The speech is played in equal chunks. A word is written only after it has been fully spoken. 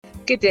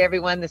Good day,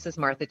 everyone. This is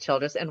Martha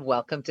Childress, and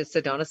welcome to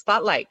Sedona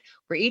Spotlight,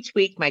 where each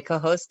week my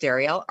co-host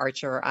Darielle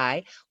Archer or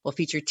I will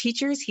feature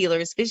teachers,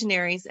 healers,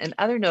 visionaries, and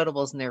other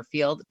notables in their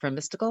field from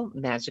mystical,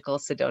 magical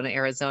Sedona,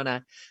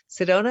 Arizona.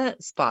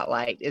 Sedona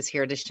Spotlight is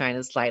here to shine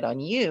its light on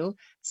you,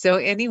 so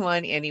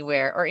anyone,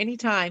 anywhere, or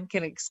anytime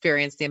can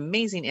experience the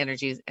amazing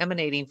energies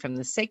emanating from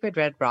the sacred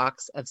red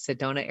rocks of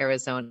Sedona,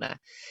 Arizona.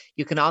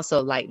 You can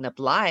also lighten up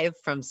live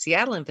from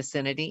Seattle and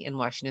vicinity in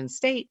Washington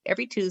State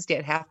every Tuesday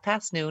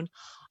at noon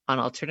on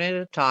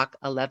Alternative Talk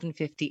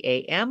 11:50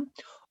 a.m.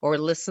 or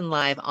listen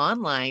live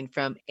online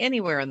from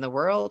anywhere in the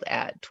world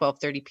at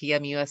 12:30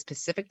 p.m. U.S.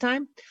 Pacific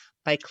Time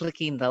by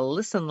clicking the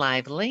Listen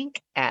Live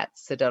link at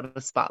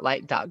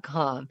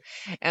sedonaspotlight.com.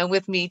 And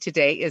with me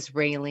today is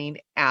Raylene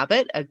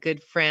Abbott, a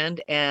good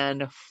friend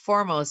and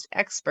foremost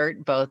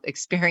expert, both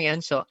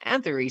experiential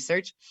and through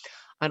research,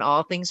 on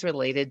all things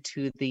related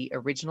to the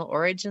original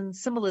origin,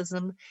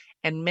 symbolism,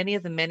 and many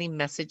of the many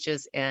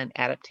messages and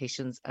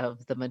adaptations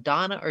of the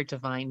Madonna or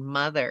Divine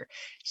Mother.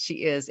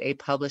 She is a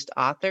published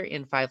author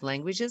in 5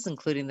 languages,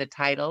 including the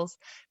titles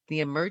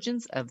The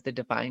Emergence of the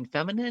Divine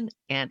Feminine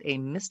and A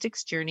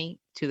Mystic's Journey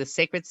to the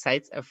Sacred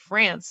Sites of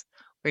France,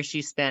 where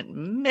she spent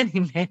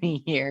many,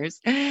 many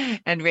years.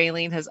 And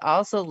Raylene has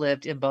also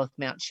lived in both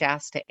Mount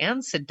Shasta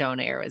and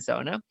Sedona,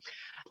 Arizona,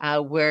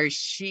 where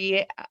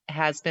she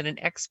has been an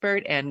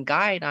expert and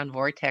guide on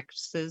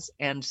vortexes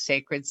and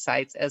sacred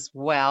sites as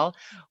well,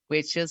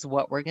 which is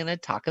what we're going to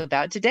talk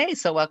about today.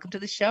 So welcome to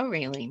the show,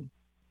 Raylene.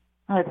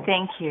 Oh,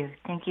 thank you.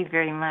 Thank you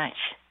very much.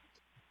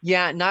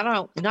 Yeah,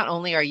 not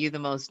only are you the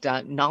most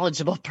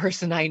knowledgeable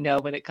person I know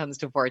when it comes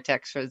to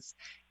vortexes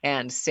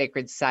and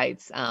sacred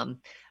sites,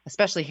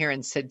 especially here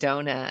in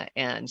Sedona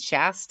and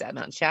Shasta,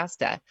 Mount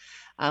Shasta,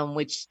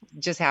 which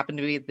just happen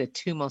to be the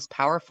 2 most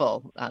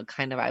powerful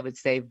I would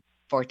say,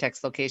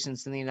 vortex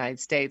locations in the United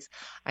States.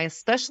 I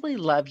especially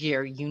love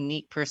your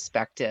unique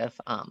perspective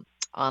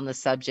on the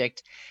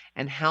subject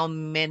and how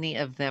many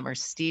of them are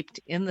steeped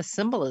in the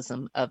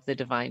symbolism of the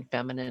divine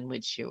feminine,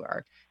 which you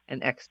are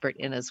an expert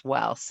in as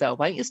well. So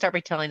why don't you start by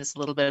telling us a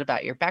little bit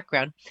about your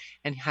background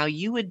and how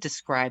you would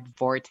describe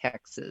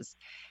vortexes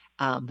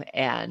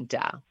and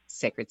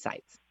sacred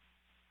sites?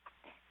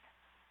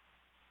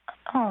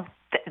 Oh,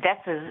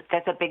 that's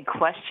a big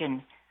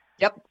question.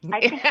 Yep. I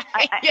think,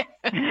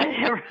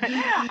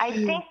 I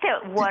think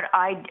that what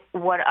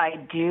I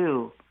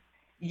do.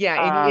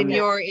 Yeah, in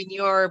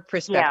your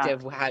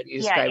perspective, how do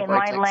you describe in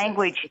vortexes? my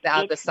language,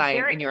 Without the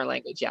sign in your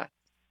language, yeah.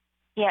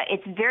 Yeah,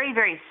 it's very,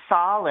 very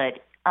solid.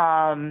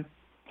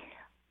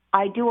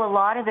 I do a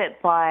lot of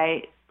it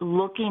by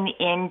looking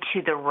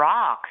into the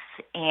rocks,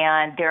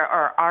 and there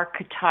are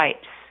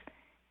archetypes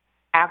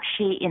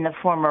actually in the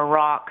form of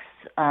rocks,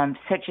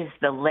 such as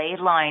the ley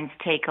lines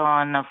take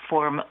on the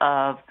form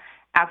of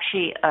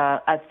actually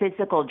a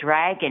physical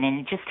dragon, and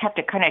you just have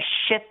to kind of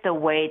shift the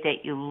way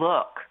that you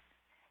look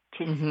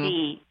to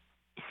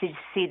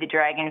see the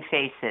dragon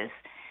faces.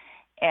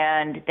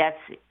 And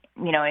that's,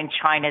 in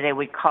China they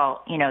would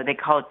call, they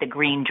call it the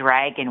green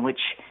dragon,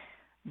 which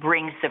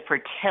brings the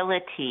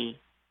fertility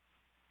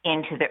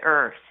into the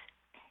earth.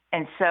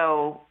 And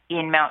so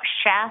in Mount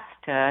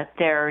Shasta,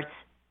 there's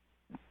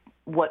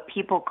what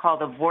people call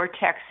the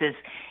vortexes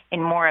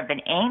in more of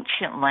an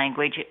ancient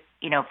language,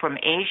 from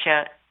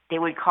Asia. They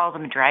would call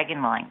them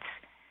dragon lines.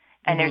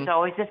 And there's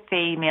always a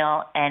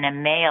female and a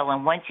male.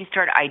 And once you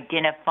start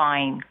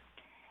identifying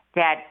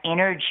that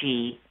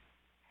energy,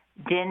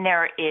 then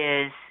there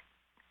is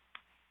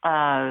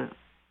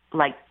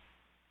like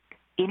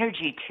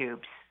energy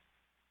tubes.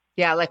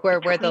 Yeah, like where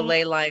the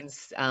ley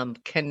lines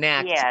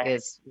connect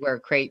is where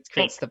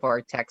creates the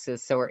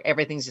vortexes. So where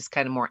everything's just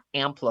kind of more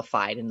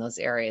amplified in those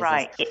areas.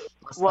 Right.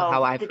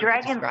 How I've heard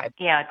it described.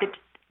 Yeah,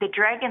 the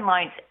dragon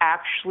lines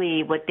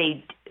actually, what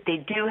they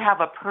do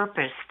have a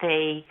purpose.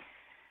 They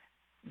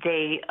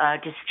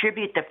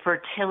distribute the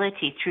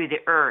fertility through the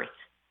earth.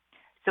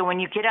 So when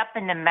you get up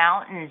in the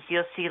mountains,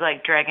 you'll see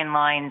like dragon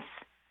lines,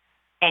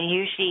 and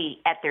usually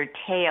at their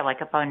tail,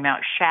 like up on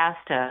Mount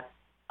Shasta,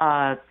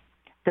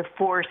 the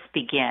force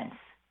begins.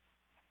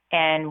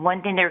 And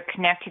one thing they're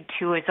connected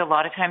to is a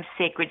lot of times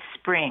sacred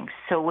springs.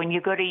 So when you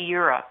go to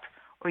Europe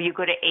or you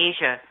go to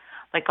Asia,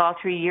 like all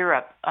through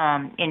Europe,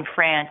 in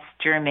France,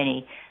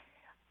 Germany,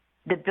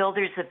 the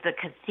builders of the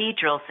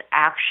cathedrals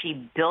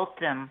actually built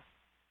them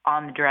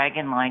on the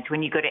dragon lines.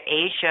 When you go to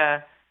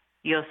Asia,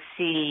 you'll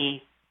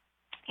see,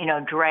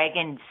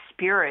 dragon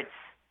spirits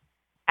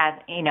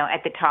at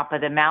the top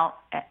of the mount,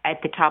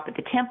 at the top of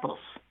the temples.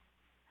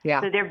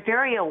 Yeah. So they're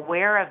very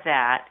aware of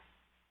that.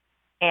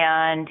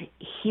 And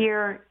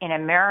here in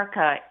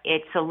America,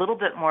 it's a little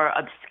bit more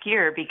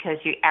obscure because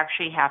you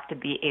actually have to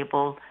be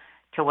able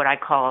to what I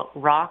call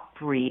rock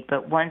breed.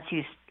 But once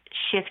you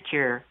shift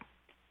your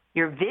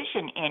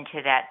vision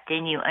into that,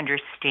 then you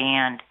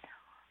understand,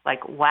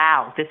 like,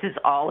 wow, this is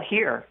all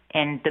here.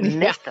 And the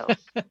mythos.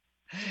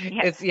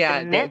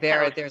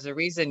 There's a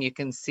reason you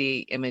can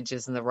see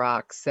images in the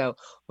rocks. So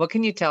what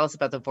can you tell us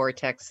about the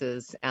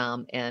vortexes,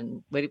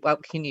 and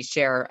what can you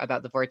share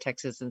about the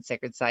vortexes and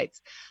sacred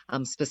sites,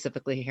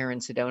 specifically here in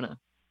Sedona?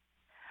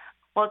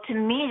 Well, to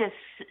me,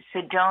 this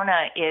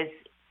Sedona is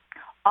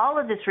all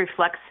of this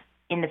reflects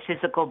in the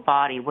physical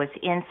body. What's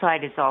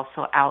inside is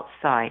also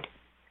outside.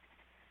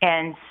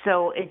 And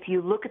so if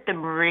you look at the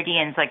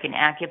meridians, like in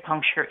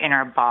acupuncture in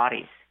our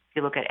bodies, if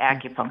you look at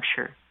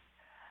acupuncture,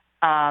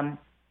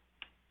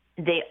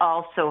 they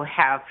also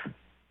have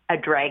a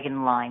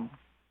dragon line.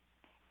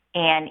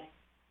 And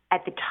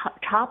at the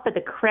top of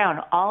the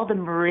crown, all the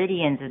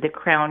meridians of the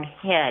crown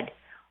head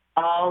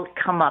all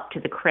come up to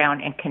the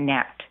crown and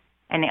connect.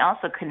 And they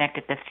also connect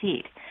at the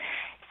feet.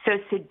 So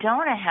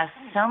Sedona has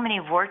so many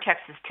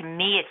vortexes. To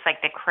me, it's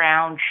like the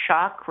crown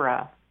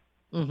chakra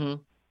in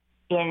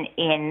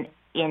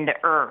the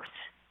earth.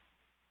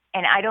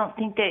 And I don't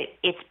think that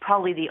it's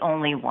probably the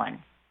only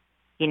one.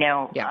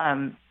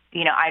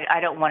 I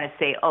don't want to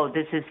say, oh,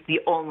 this is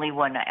the only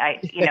one.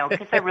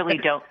 Because I really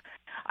don't.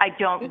 I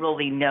don't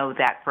really know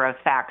that for a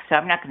fact, so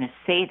I'm not going to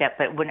say that.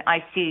 But when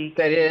I see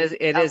that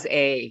it is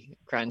a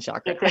crown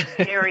chakra. It's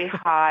a very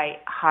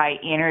high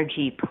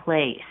energy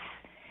place.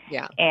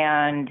 Yeah,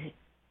 and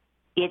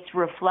it's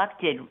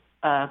reflected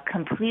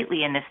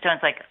completely in the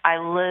stones. Like I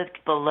lived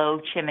below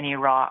Chimney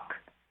Rock,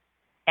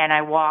 and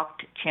I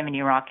walked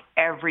Chimney Rock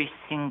every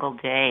single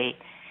day.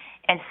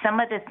 And some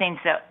of the things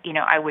that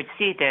I would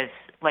see, there's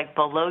like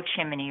below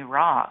Chimney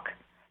Rock,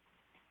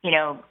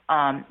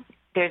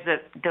 there's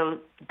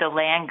the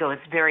land goes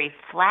very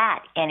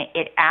flat, and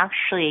it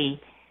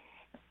actually,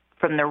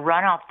 from the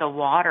run off the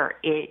water,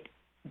 it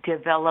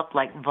developed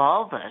like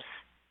vulvas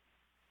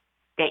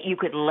that you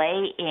could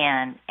lay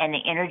in, and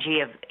the energy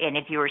of, and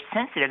if you were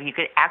sensitive, you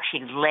could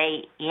actually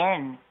lay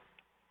in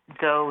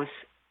those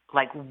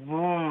like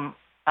womb,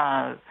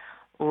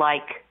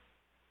 like,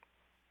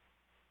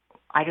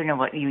 I don't know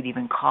what you'd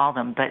even call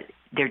them, but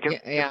they're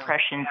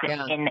depressions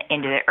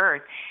into the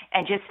earth,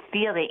 and just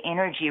feel the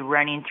energy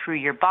running through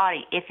your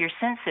body if you're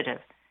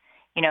sensitive.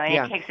 And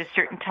it takes a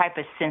certain type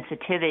of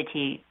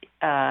sensitivity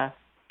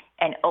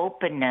and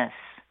openness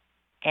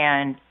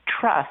and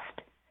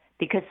trust,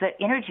 because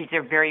the energies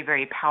are very,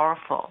 very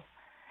powerful.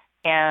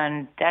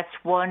 And that's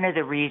one of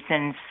the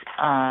reasons,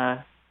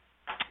 one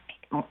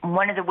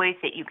of the ways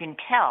that you can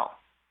tell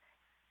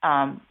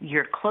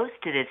you're close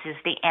to this is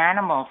the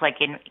animals, like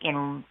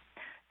in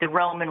the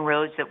Roman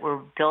roads that were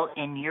built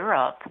in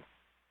Europe,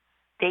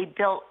 they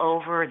built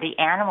over the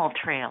animal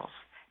trails.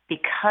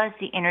 Because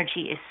the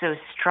energy is so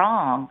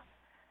strong,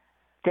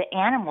 the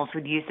animals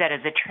would use that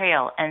as a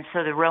trail. And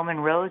so the Roman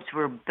roads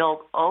were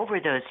built over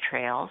those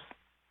trails.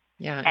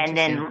 Yeah, and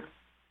then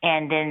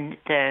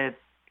the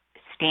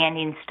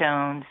standing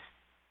stones,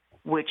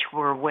 which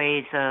were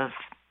ways of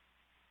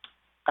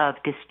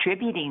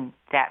distributing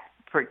that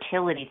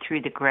fertility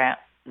through the ground,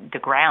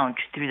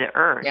 through the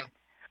earth.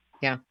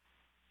 Yeah.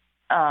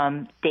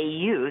 They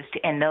used,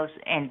 and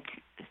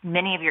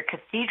many of your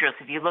cathedrals,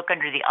 if you look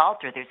under the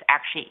altar, there's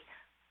actually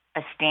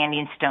a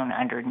standing stone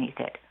underneath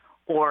it,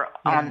 or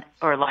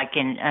like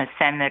in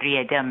San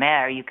Maria del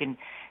Mar, you can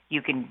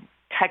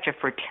touch a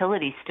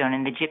fertility stone,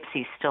 and the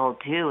gypsies still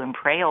do, and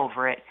pray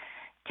over it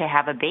to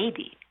have a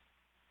baby.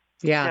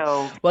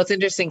 Yeah. Well, it's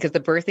interesting because the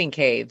birthing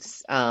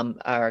caves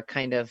are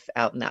kind of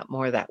out in that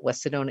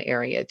West Sedona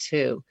area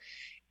too.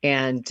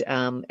 And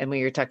when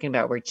you're talking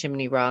about where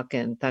Chimney Rock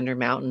and Thunder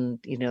Mountain,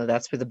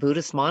 that's where the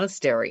Buddhist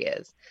monastery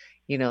is.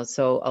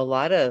 So a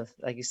lot of,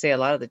 like you say, a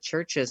lot of the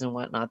churches and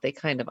whatnot, they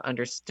kind of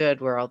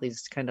understood where all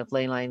these kind of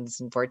ley lines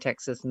and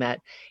vortexes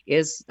met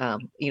is,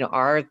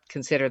 are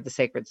considered the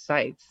sacred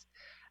sites.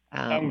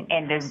 And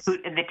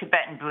the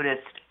Tibetan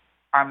Buddhists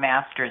are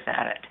masters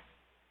at it.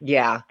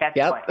 Yeah. That's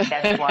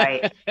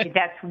why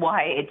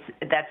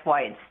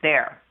it's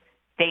there.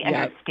 They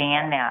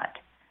understand that.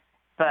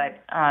 But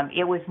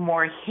it was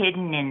more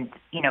hidden in,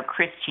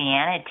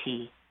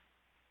 Christianity,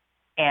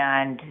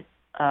 and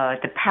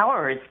the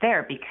power is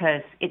there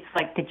because it's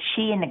like the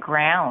chi in the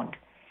ground.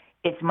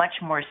 It's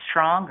much more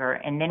stronger,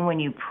 and then when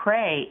you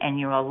pray and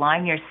you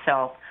align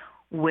yourself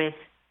with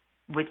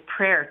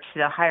prayer to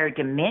the higher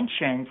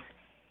dimensions,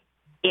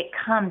 it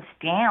comes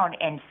down,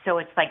 and so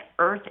it's like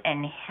earth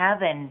and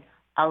heaven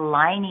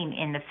aligning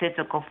in the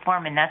physical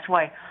form, and that's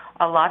why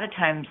a lot of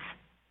times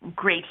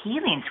great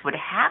healings would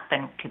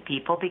happen to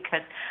people,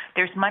 because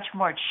there's much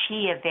more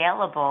chi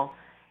available.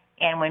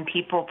 And when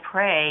people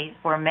pray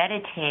or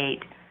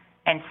meditate,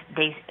 and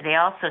they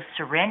also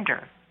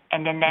surrender,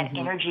 and then that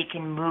energy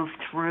can move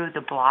through the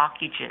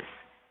blockages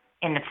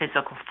in the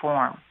physical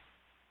form.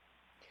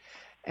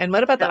 And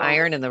what about the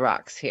iron in the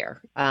rocks here?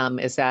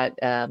 Is that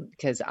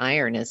because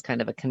iron is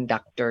kind of a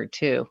conductor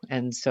too?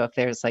 And so if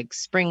there's like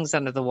springs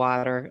under the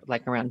water,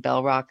 like around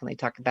Bell Rock, and they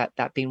talk about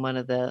that being one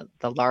of the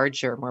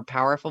larger, more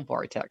powerful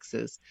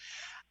vortexes,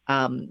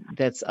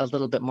 that's a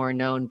little bit more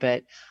known.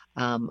 But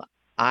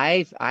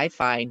I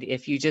find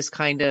if you just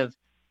kind of,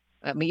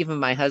 even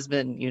my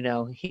husband,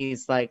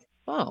 he's like,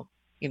 oh,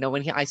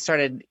 when I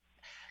started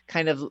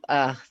kind of,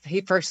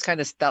 he first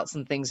kind of felt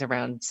some things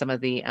around some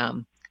of the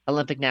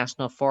Olympic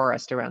National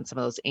Forest, around some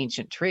of those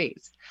ancient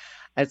trees.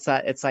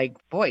 It's like,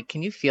 boy,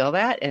 can you feel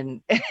that?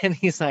 And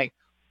he's like,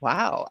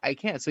 wow, I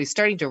can't. So he's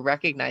starting to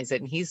recognize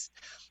it. And he's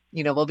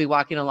we'll be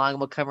walking along and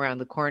we'll come around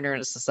the corner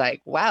and it's just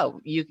like, wow,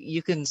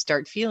 you can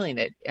start feeling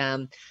it.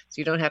 So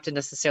you don't have to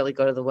necessarily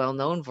go to the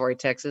well-known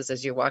vortexes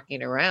as you're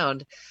walking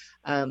around.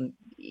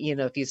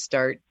 If you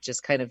start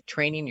just kind of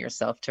training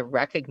yourself to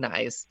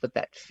recognize what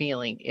that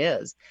feeling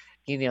is,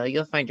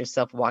 you'll find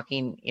yourself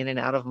walking in and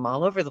out of them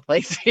all over the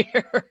place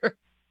here.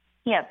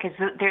 Yeah, because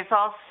there's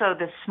also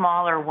the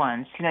smaller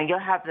ones. You'll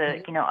have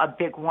a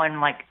big one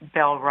like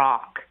Bell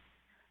Rock,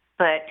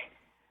 but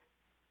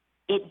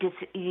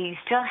you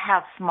still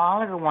have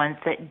smaller ones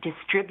that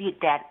distribute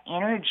that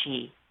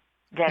energy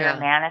that are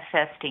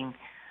manifesting.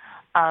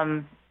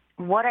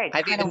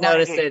 I've even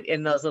noticed it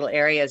in those little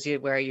areas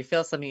where you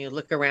feel something, you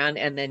look around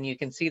and then you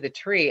can see the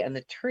tree, and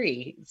the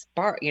tree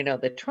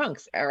the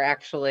trunks are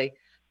actually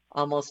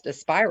almost a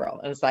spiral.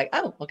 And it's like,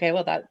 oh, okay,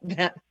 well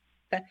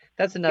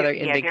that's another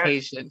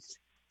indication.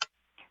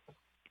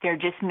 They're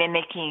just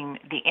mimicking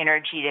the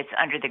energy that's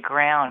under the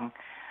ground.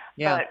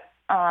 Yeah. But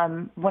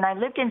when I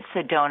lived in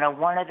Sedona,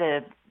 one of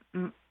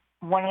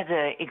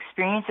the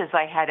experiences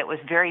I had that was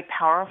very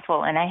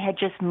powerful, and I had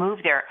just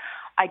moved there.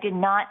 I did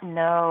not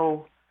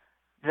know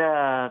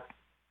the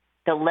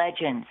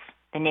legends,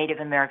 the Native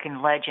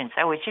American legends.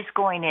 I was just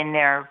going in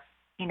there,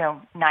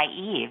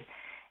 naive.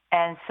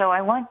 And so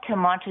I went to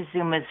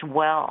Montezuma's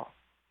well.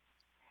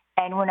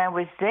 And when I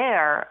was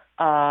there,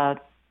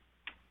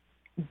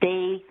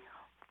 they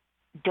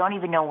don't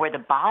even know where the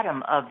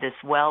bottom of this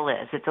well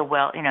is. It's a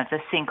well, it's a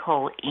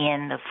sinkhole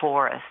in the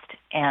forest.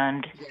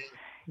 And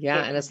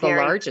and it's the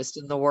largest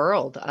in the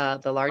world,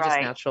 the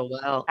largest natural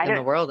well in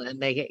the world.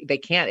 And they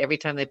can't, every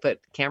time they put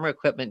camera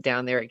equipment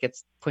down there, it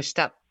gets pushed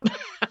up.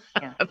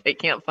 Yeah. They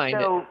can't find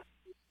it.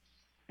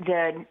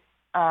 So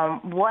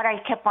what I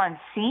kept on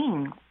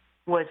seeing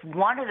was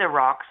one of the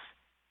rocks,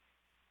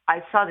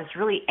 I saw this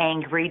really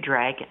angry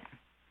dragon.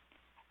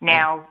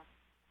 Now,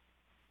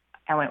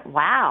 I went,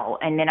 wow.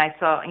 And then I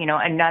saw,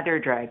 another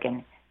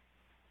dragon.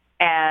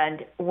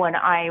 And when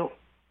I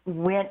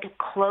went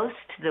close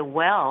to the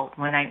well,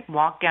 when I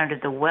walked down to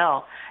the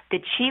well, the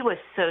chi was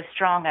so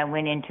strong, I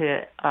went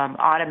into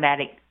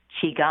automatic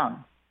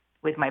qigong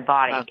with my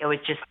body. Wow. It was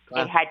just,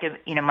 it had to,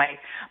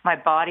 my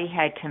body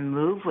had to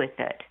move with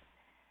it.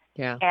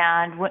 Yeah.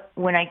 And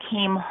when I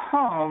came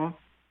home,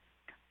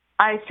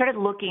 I started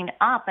looking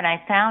up, and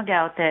I found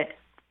out that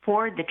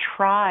for the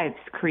tribe's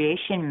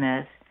creation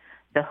myth,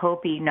 the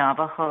Hopi,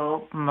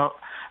 Navajo,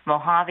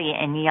 Mojave,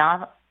 and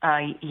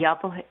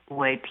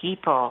Yavapai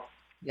people,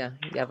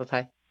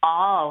 Yavapai,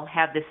 all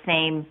have the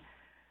same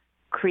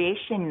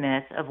creation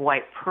myth of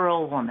White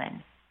Pearl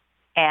Woman.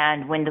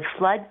 And when the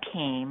flood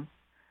came,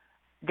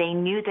 they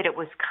knew that it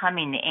was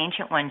coming. The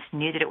ancient ones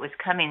knew that it was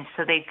coming,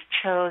 so they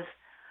chose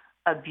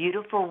a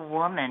beautiful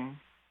woman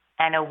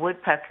and a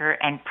woodpecker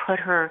and put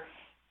her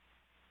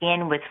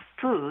in with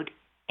food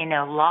in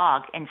a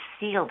log and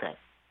sealed it.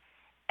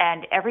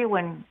 And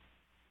everyone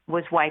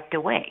was wiped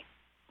away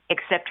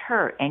except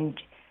her. And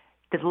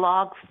the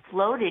log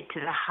floated to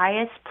the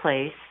highest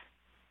place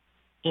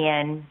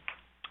in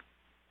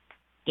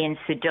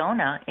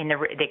Sedona,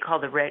 they call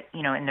the red,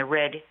 in the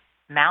Red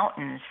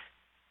Mountains.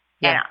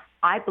 Yeah. And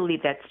I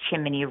believe that's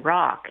Chimney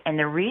Rock. And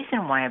the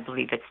reason why I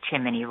believe it's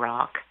Chimney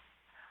Rock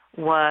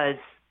was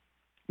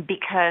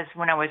because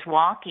when I was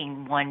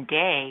walking one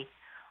day,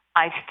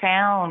 I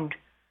found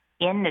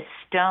in the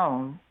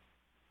stone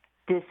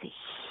this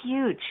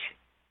huge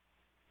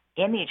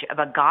image of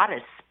a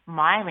goddess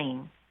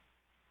smiling.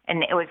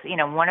 And it was,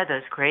 one of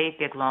those great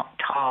big, long,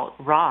 tall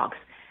rocks.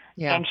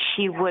 Yeah. And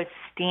she was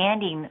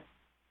standing,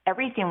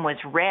 everything was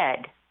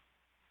red,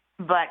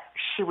 but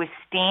she was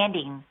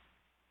standing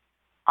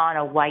on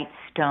a white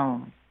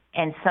stone.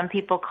 And some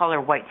people call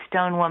her White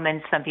Stone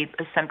Woman.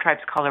 Some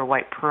tribes call her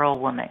White Pearl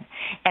Woman.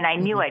 And I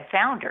knew I'd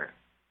found her.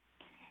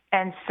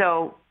 And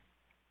so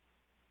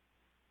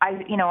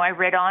I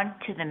read on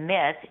to the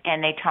myth,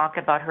 and they talk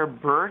about her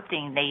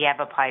birthing the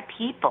Yavapai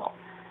people.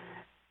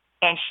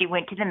 And she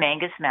went to the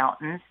Mangus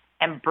Mountains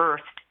and birthed,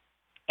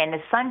 and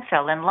the sun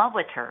fell in love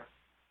with her.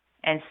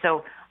 And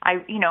so I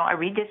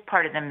read this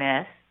part of the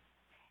myth,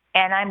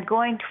 and I'm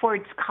going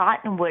towards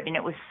Cottonwood, and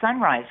it was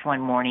sunrise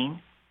one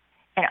morning,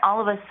 and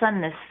all of a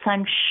sudden the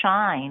sun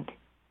shined,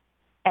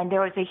 and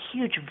there was a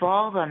huge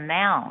vulva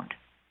mound.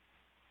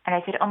 And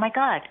I said, oh my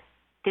God,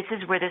 this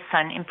is where the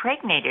sun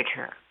impregnated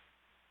her.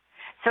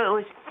 So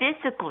it was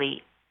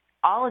physically,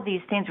 all of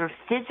these things were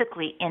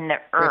physically in the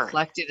earth.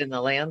 Reflected in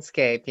the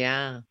landscape,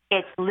 yeah.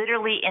 It's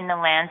literally in the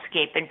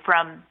landscape. And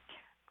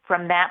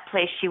from that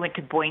place, she went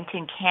to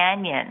Boynton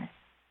Canyon.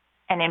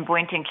 And in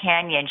Boynton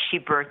Canyon, she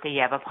birthed the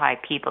Yavapai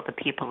people, the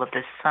people of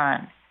the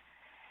sun.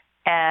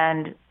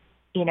 And,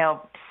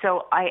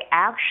 so I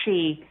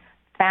actually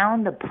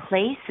found the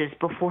places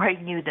before I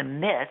knew the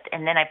myth,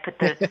 and then I put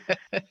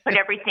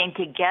everything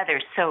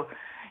together. So,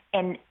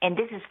 and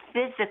this is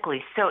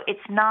physically, so it's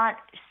not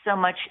so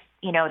much,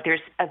 there's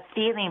a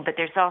feeling, but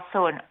there's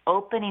also an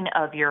opening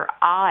of your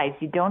eyes.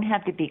 You don't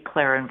have to be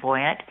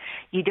clairvoyant.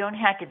 You don't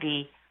have to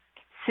be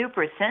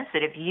super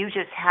sensitive. You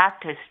just have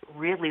to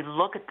really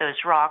look at those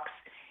rocks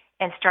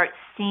and start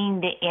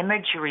seeing the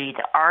imagery,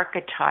 the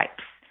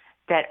archetypes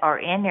that are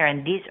in there,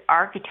 and these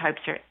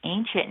archetypes are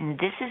ancient, and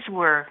this is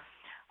where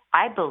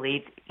I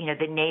believe,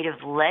 the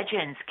native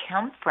legends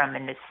come from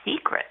and the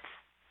secrets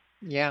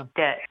Yeah.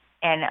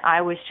 and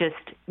I was just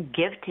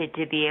gifted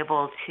to be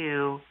able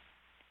to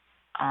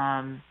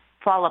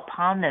fall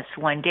upon this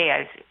one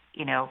day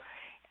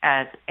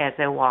as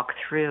I walk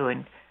through.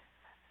 And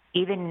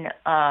even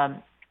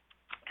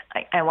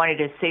I wanted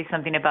to say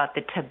something about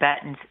the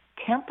Tibetan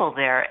temple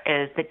there,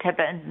 is the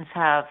Tibetans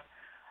have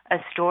a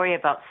story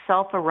about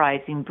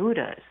self-arising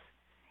Buddhas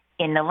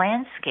in the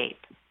landscape.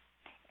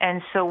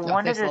 And so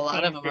one of There's the a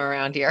lot of things them that,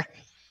 around here.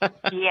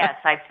 yes,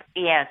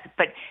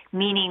 but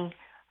meaning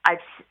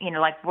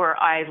like where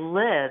I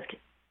lived,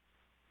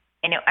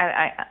 and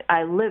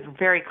I lived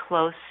very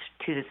close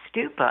to the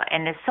stupa,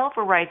 and the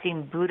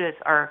self-arising Buddhas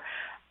are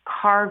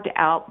carved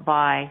out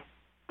by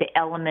the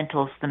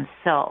elementals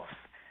themselves.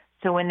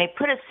 So when they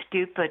put a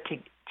stupa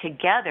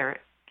together,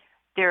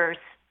 there's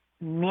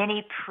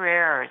many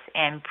prayers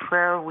and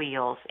prayer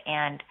wheels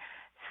and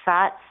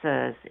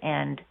satsas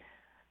and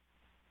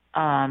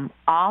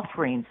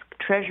offerings,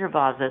 treasure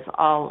vases,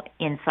 all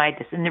inside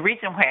this. And the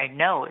reason why I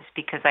know is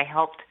because I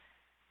help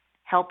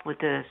with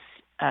the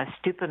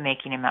stupa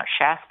making in Mount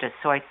Shasta,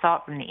 so I saw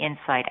it from the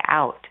inside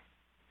out.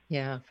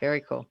 Yeah,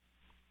 very cool.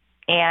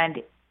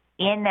 And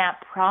in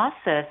that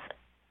process,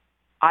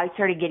 I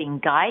started getting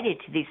guided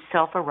to these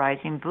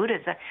self-arising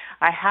Buddhas.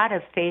 I had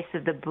a face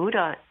of the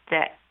Buddha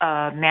that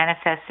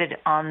manifested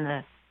on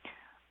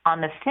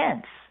the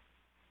fence,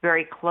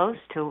 very close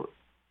to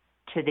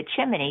the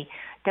chimney.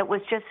 That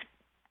was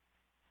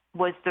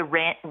the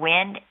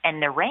wind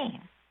and the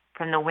rain,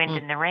 from the wind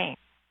and the rain.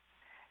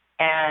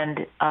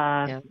 And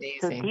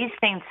so these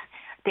things,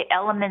 the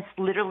elements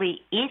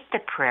literally eat the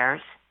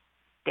prayers,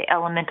 the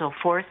elemental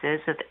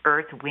forces of the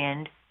earth,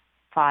 wind,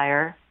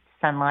 fire,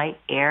 sunlight,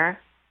 air,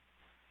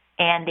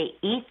 and they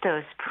eat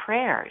those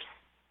prayers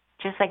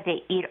just like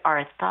they eat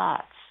our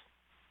thoughts.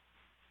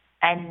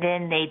 And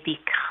then they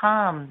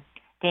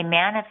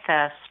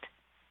manifest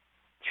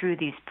through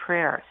these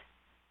prayers.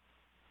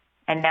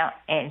 And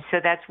so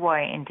that's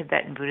why in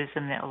Tibetan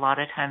Buddhism, a lot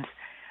of times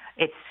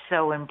it's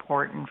so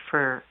important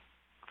for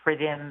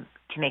them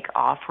to make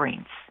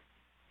offerings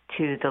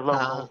to the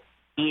local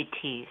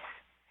deities.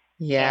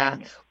 Yeah.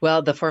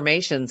 Well, the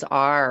formations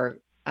are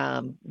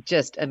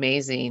just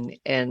amazing.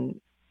 And,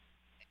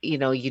 you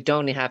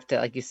don't have to,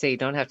 like you say, you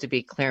don't have to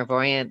be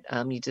clairvoyant.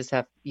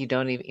 You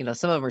don't even,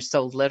 some of them are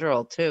so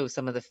literal too,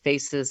 some of the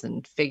faces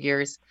and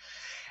figures.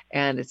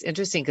 And it's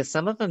interesting because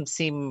some of them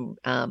seem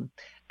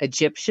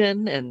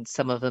Egyptian and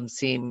some of them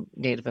seem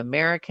Native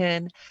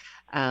American.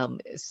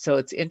 So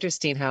it's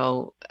interesting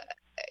how,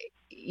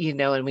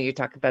 and when you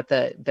talk about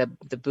the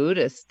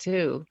Buddhists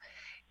too,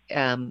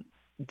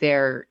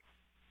 they're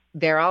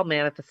all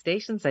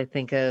manifestations, I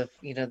think, of,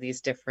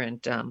 these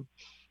different,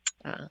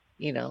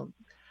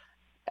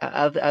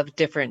 of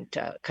different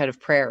kind of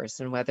prayers,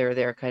 and whether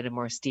they're kind of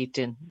more steeped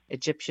in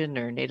Egyptian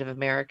or Native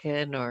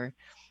American or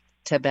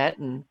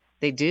Tibetan,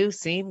 they do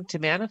seem to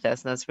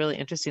manifest. And that's really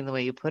interesting the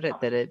way you put it,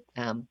 that it,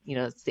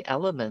 it's the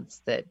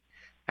elements that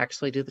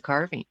actually do the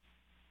carving.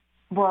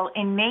 Well,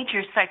 in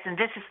major sites, and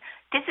this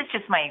is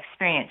just my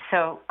experience.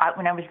 So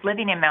when I was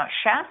living in Mount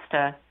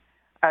Shasta,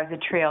 I was a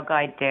trail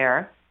guide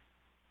there,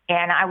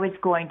 and I was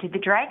going to the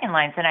dragon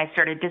lines, and I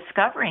started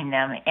discovering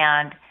them.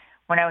 And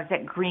when I was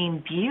at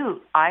Green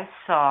Butte, I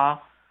saw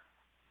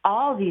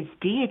all these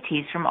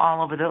deities from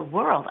all over the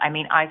world. I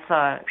mean, I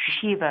saw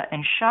Shiva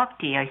and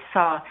Shakti. I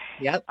saw,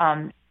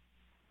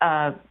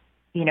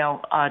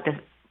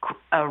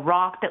 a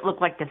rock that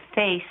looked like the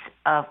face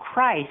of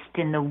Christ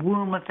in the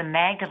womb of the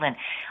Magdalene.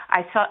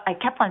 I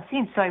kept on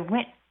seeing. So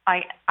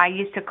I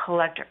used to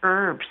collect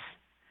herbs,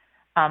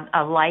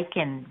 a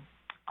lichen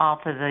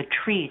off of the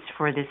trees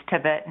for this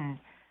Tibetan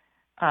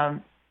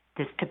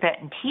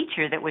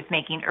teacher that was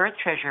making earth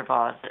treasure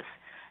vases.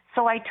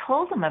 So I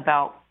told him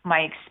about my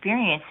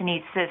experience, and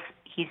he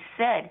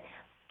says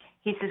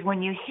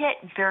when you hit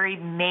very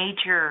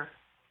major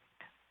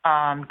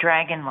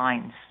dragon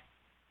lines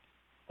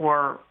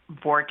or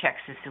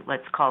vortexes,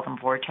 let's call them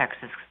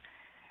vortexes,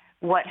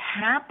 what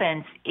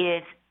happens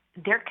is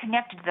they're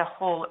connected to the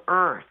whole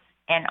earth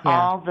and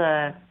all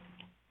the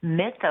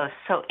mythos.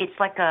 So it's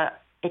like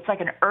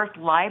an earth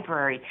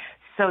library.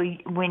 So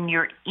when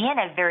you're in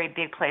a very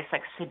big place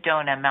like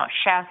Sedona, Mount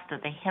Shasta,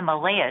 the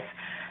Himalayas,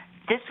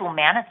 this will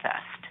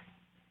manifest.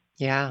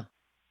 Yeah.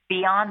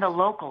 Beyond the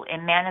local, it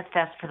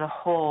manifests for the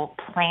whole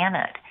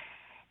planet.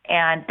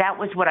 And that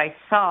was what I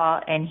saw.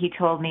 And he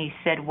told me,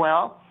 he said,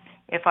 well,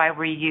 if I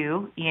were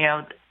you,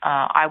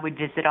 I would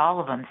visit all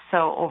of them.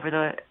 So over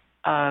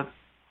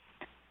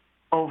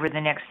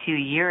the next few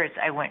years,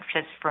 I went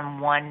just from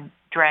one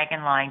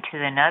dragon line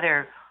to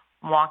another,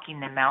 walking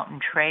the mountain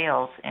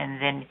trails.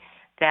 And then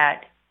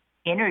that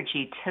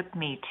energy took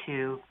me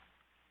to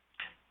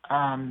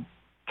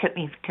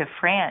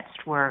France,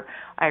 where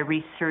I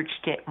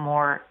researched it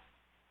more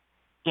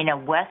in a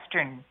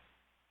Western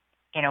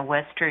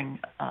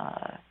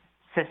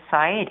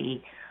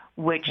society,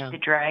 which the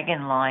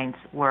dragon lines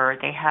were.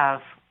 They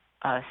have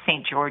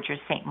St. George or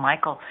St.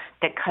 Michael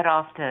that cut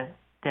off the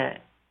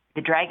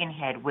dragon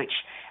head, which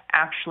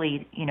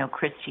actually,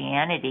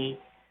 Christianity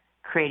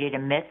created a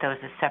mythos,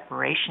 a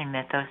separation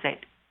mythos that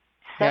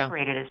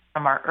separated us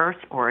from our earth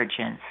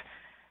origins.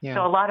 Yeah.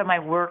 So a lot of my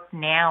work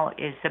now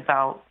is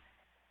about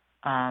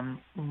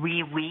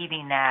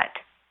reweaving that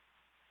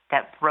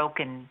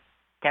broken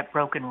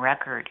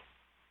record,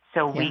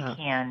 so we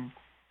can.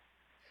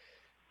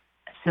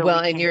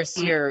 And your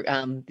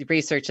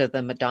research of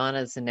the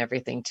Madonnas and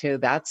everything too,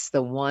 that's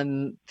the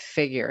one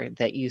figure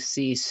that you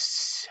see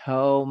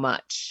so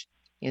much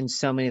in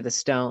so many of the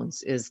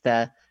stones, is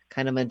the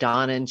kind of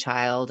Madonna and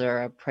child,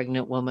 or a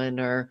pregnant woman,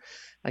 or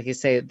like you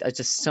say,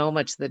 just so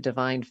much the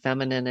divine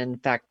feminine. In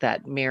fact,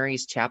 that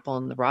Mary's Chapel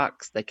in the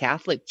Rocks, the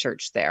Catholic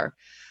church there.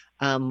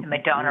 The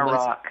Madonna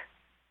Rock.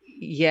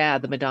 Yeah,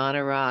 the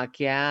Madonna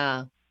Rock,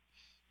 yeah.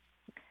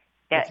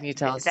 What can you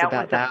tell us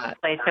about that?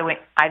 Place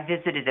I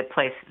visited the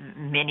place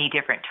many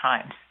different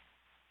times.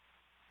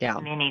 Yeah.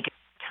 Many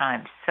different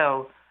times.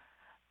 So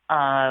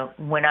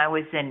when I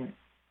was in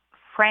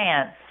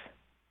France,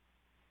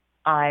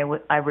 I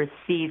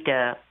received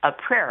a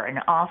prayer, an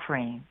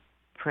offering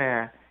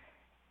prayer,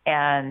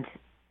 and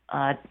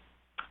I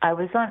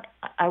was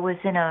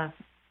in a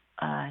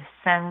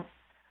Saint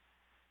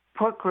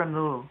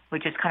Port-Gramou,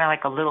 which is kind of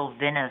like a little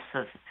Venice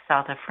of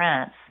south of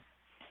France,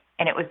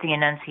 and it was the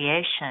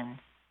Annunciation.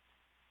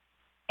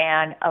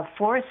 And a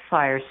forest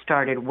fire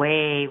started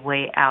way,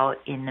 way out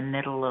in the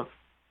middle of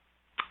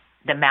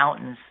the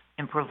mountains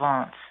in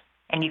Provence.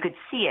 And you could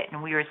see it.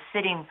 And we were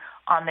sitting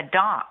on the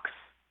docks.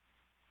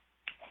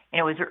 And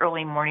it was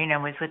early morning. I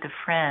was with a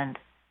friend.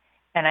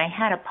 And I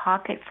had a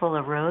pocket full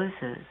of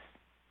roses.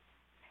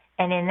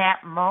 And in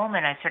that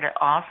moment, I started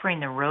offering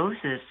the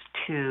roses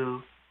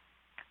to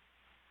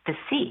the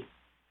sea.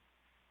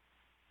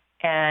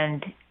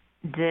 And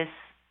this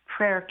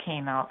prayer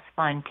came out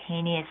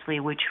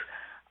spontaneously, which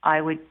I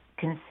would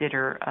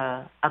consider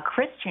a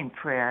Christian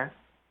prayer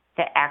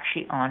that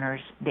actually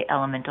honors the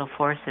elemental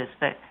forces.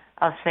 But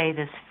I'll say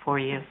this for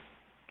you.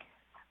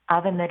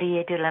 Ave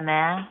Maria de la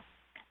Mer,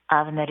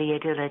 Ave Maria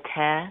de la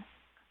Terre,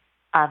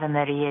 Ave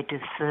Maria du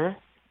Feu,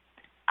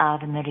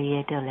 Ave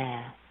Maria de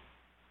l'Air,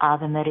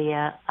 Ave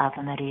Maria,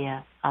 Ave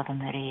Maria, Ave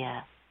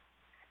Maria.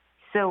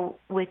 So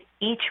with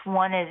each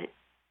one of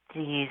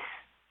these,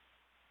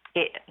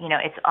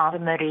 it's Ave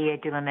Maria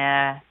de la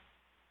Mer,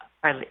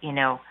 or,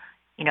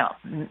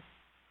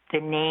 the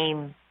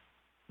name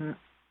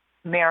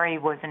Mary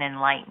was an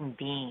enlightened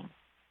being.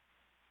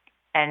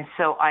 And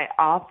so I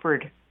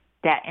offered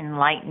that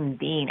enlightened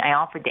being, I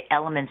offered the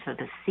elements of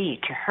the sea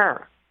to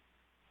her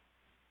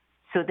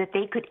so that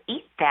they could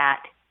eat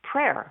that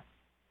prayer,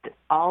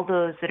 all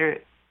those that are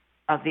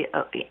of the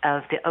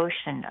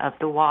ocean, of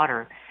the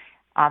water.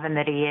 Ave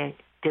Maria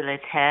de la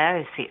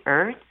Terre is the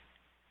earth,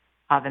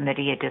 Ave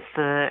Maria de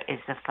Feu is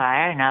the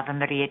fire, and Ave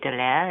Maria de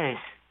l'Air is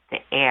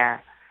the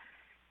air.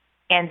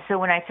 And so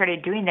when I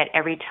started doing that,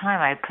 every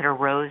time I put a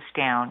rose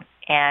down,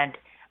 and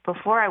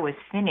before I was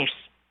finished,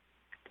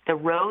 the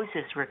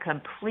roses were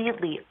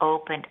completely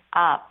opened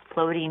up,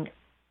 floating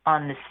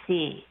on the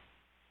sea.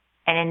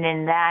 And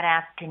then that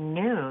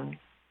afternoon,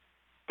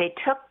 they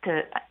took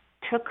the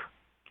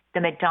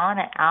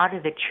Madonna out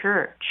of the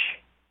church,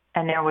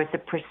 and there was a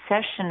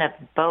procession of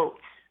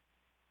boats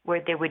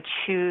where they would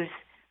choose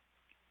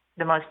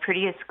the most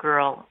prettiest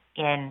girl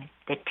in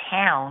the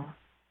town,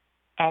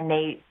 and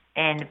the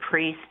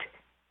priest,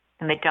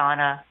 the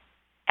Madonna,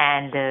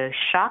 and the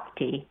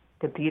Shakti,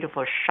 the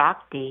beautiful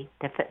Shakti,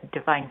 the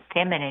divine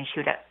feminine, she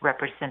would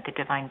represent the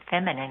divine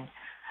feminine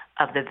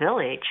of the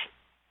village,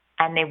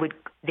 and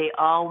they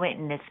all went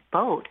in this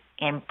boat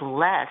and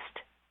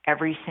blessed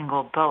every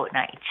single boat. And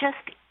I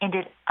just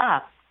ended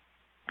up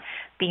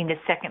being the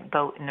second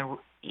boat in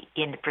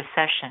the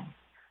procession.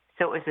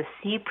 So it was a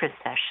sea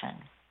procession.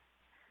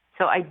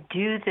 So I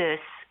do this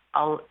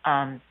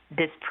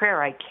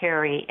prayer I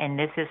carry, and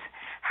this is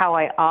how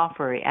I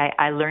offer.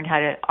 I learned how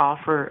to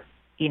offer,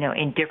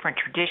 in different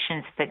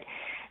traditions, but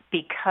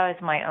because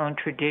my own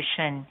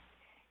tradition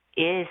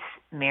is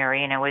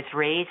Mary, and I was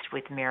raised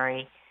with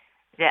Mary,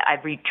 that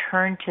I've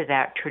returned to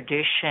that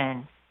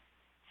tradition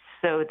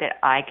so that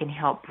I can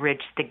help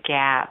bridge the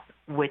gap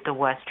with the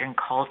Western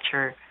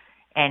culture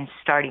and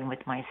starting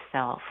with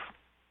myself.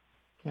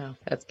 Yeah,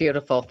 that's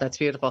beautiful. That's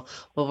beautiful.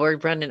 Well, we're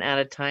running out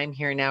of time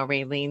here now,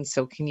 Raylene.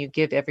 So can you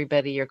give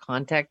everybody your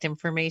contact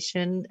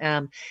information?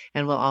 And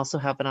we'll also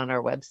have it on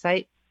our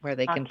website where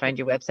they can find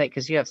your website,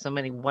 because you have so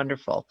many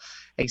wonderful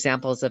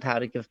examples of how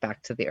to give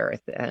back to the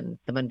earth and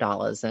the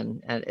mandalas.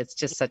 And it's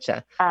just such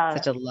a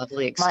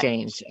lovely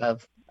exchange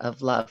of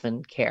love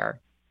and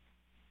care.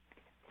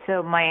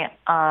 So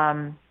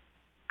I'm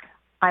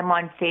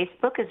on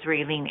Facebook as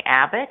Raylene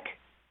Abbott,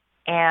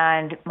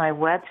 and my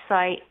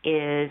website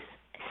is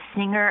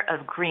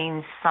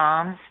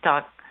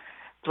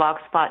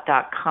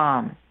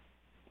singerofgreenpsalms.blogspot.com.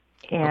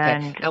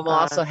 And and we'll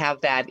also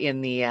have that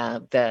in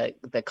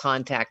the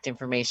contact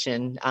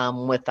information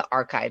with the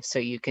archive, so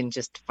you can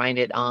just find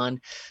it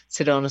on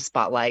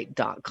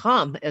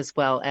sedonaspotlight.com, as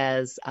well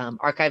as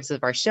archives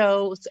of our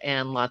shows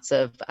and lots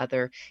of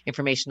other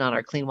information on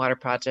our clean water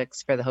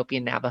projects for the Hopi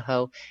and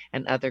Navajo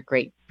and other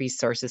great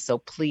resources. So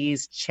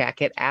please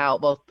check it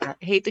out. Well, I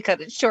hate to cut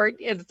it short,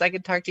 and I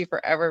could talk to you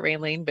forever,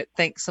 Raylene, but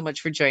thanks so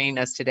much for joining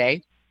us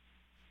today.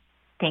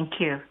 thank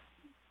you.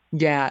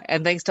 Yeah,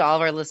 and thanks to all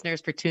of our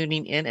listeners for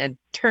tuning in and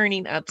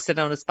turning up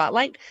Sedona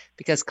Spotlight,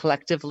 because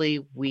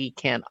collectively we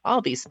can all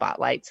be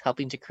spotlights,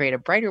 helping to create a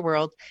brighter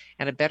world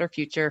and a better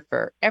future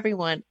for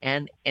everyone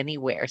and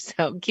anywhere.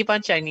 So keep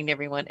on shining,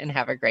 everyone, and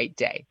have a great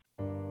day.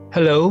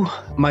 Hello,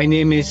 my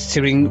name is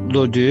Siring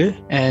Lodeu,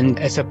 and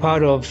as a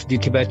part of the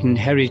Tibetan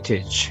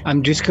heritage,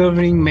 I'm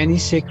discovering many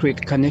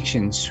sacred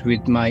connections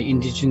with my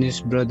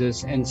indigenous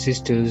brothers and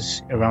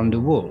sisters around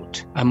the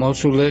world. I'm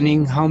also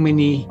learning how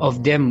many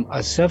of them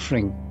are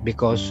suffering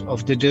because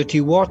of the dirty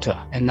water,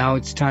 and now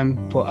it's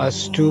time for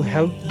us to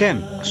help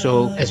them.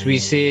 So, as we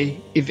say,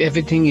 if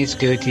everything is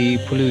dirty,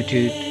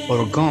 polluted,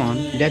 or gone,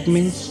 that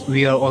means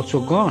we are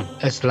also gone,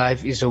 as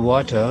life is a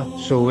water.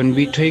 So when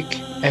we take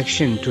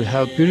action to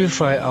help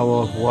purify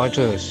our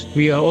waters,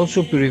 we are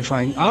also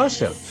purifying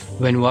ourselves.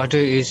 When water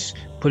is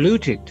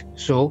polluted,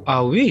 so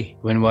are we.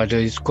 When water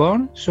is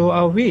gone, so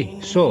are we.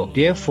 So,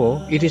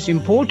 therefore, it is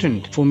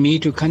important for me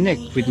to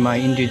connect with my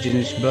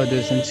indigenous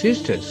brothers and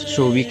sisters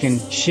so we can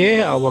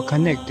share our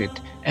connected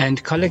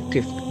and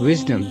collective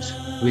wisdoms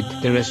with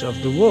the rest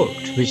of the world,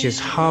 which is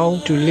how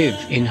to live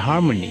in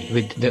harmony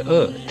with the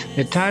earth.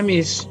 The time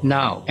is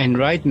now, and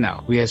right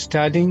now we are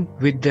starting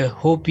with the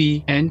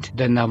Hopi and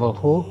the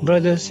Navajo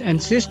brothers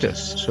and sisters.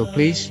 So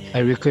please, I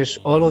request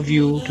all of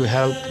you to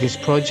help this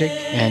project,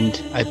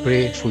 and I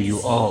pray for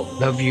you all.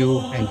 Love you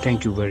and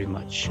thank you very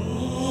much.